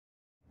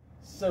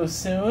So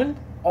soon?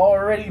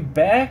 Already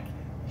back?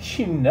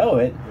 You know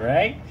it,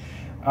 right?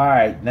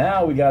 Alright,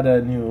 now we got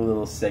a new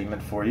little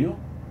segment for you.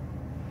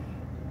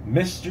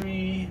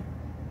 Mystery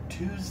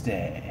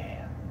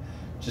Tuesday.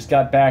 Just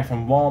got back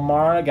from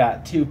Walmart. I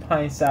got 2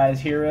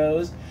 pint-sized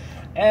heroes.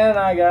 And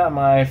I got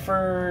my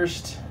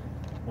first...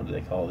 what do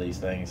they call these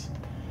things?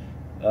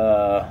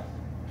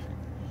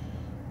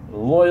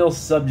 Loyal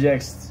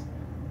subjects.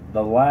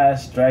 The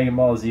last Dragon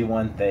Ball Z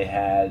one they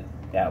had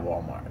at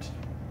Walmart.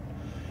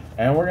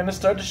 And we're going to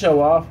start the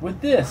show off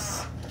with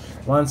this.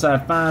 Once I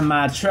find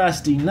my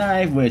trusty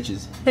knife, which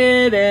is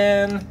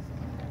hidden.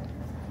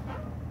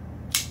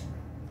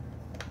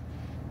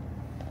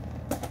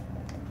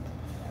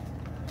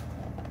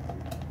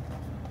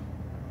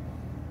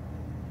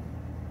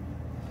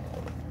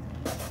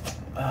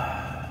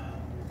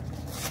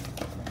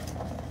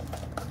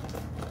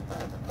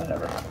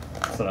 Whatever.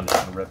 So I'm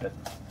just going to rip it.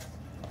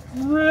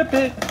 Rip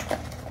it!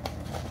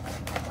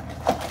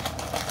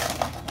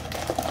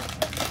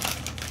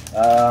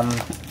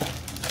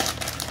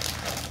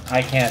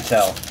 I can't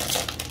tell.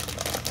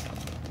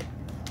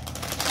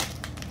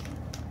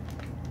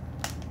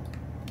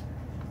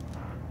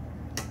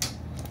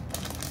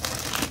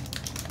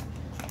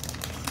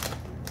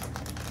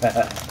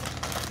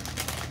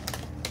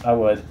 I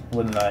would,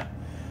 wouldn't I?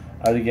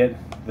 I would get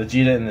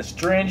Vegeta in the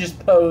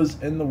strangest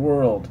pose in the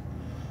world.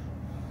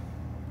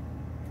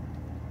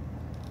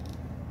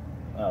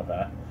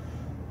 Okay.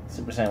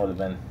 Super Saiyan would have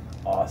been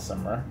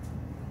awesomer.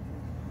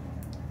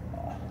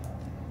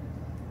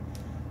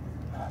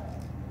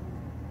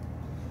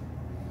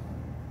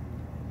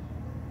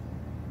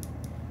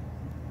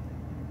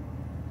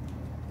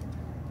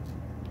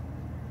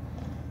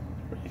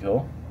 Pretty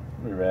cool.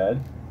 Pretty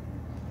rad.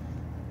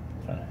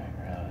 Trying to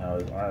figure out how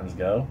his arms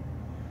go.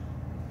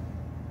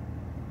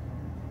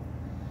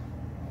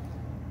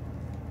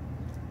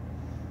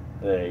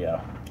 There you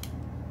go.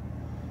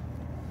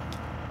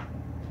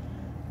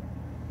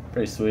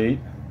 Pretty sweet.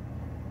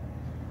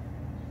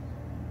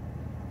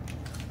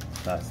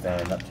 Not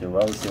standing up too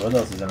well. Let's see what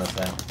else is in this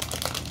thing.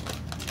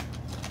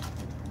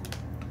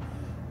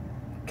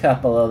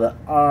 Couple of the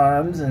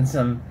arms and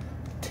some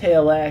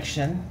tail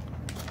action.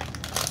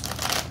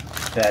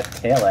 That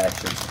tail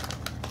action.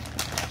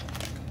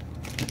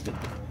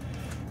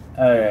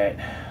 Alright.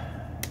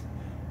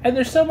 And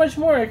there's so much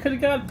more I could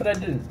have got, but I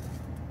didn't.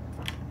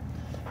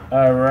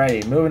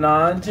 Alrighty, moving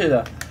on to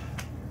the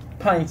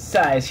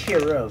Pint-Size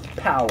Heroes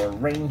Power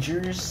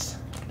Rangers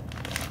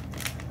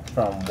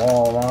from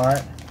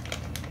Walmart.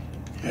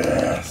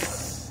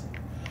 Yes!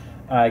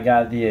 I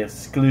got the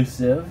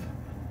exclusive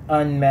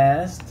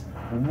unmasked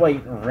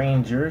White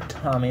Ranger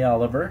Tommy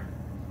Oliver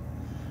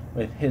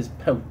with his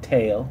poke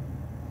tail.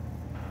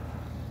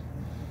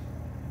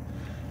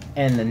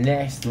 And the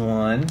next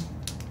one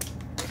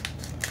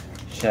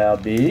shall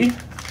be...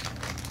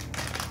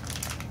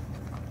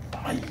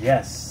 ah,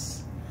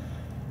 yes!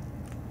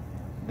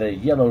 The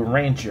Yellow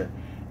Ranger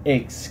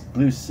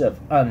exclusive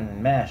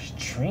unmasked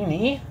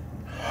trainee.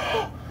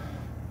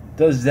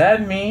 Does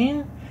that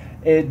mean?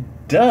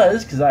 It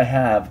does, because I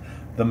have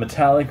the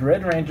metallic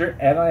Red Ranger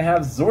and I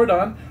have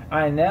Zordon.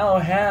 I now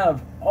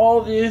have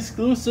all the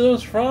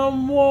exclusives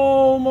from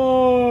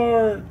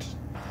Walmart.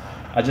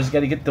 I just got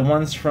to get the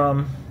ones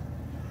from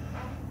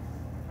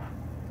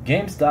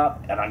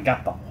GameStop and I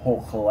got the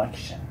whole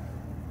collection.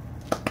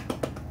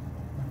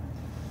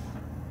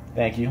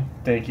 Thank you.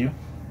 Thank you.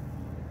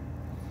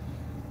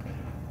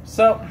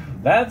 So,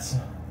 that's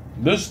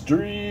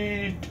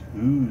Mystery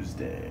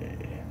Tuesday.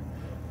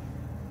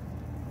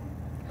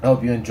 I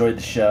hope you enjoyed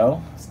the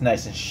show. It's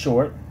nice and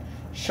short.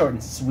 Short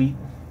and sweet.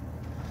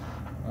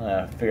 I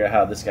gotta figure out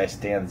how this guy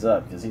stands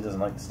up, because he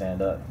doesn't like to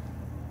stand up.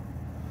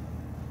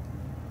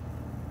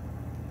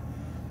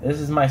 This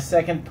is my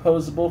second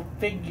posable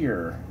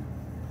figure.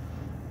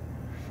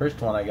 First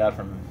one I got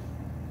from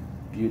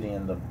Beauty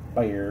and the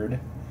Beard,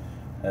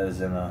 as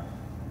in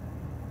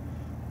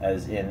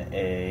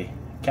a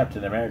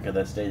Captain America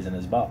that stays in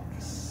his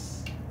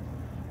box.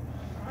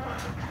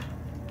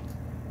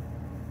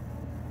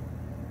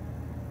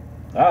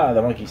 Ah,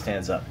 the monkey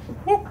stands up.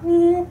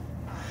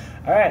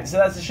 Alright, so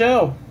that's the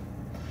show.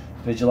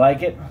 Did you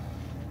like it?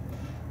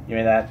 Give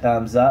me that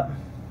thumbs up.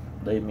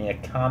 Leave me a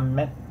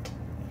comment.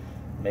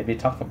 Maybe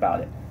talk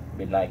about it.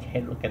 Be like,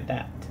 hey, look at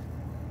that.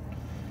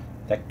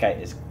 That guy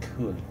is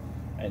cool.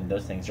 And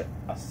those things are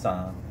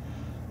awesome.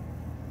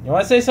 You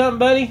want to say something,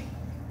 buddy?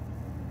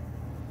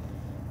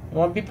 You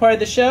want to be part of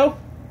the show?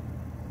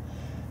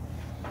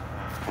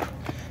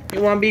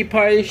 You want to be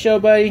part of the show,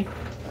 buddy?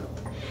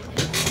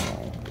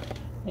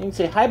 You can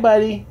say hi,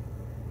 buddy.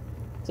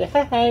 Say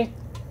hi, hi.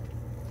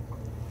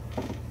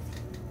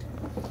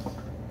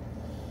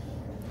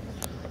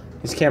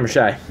 He's camera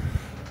shy.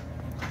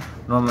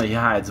 Normally he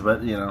hides,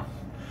 but you know.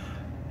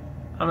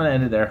 I'm going to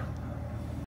end it there.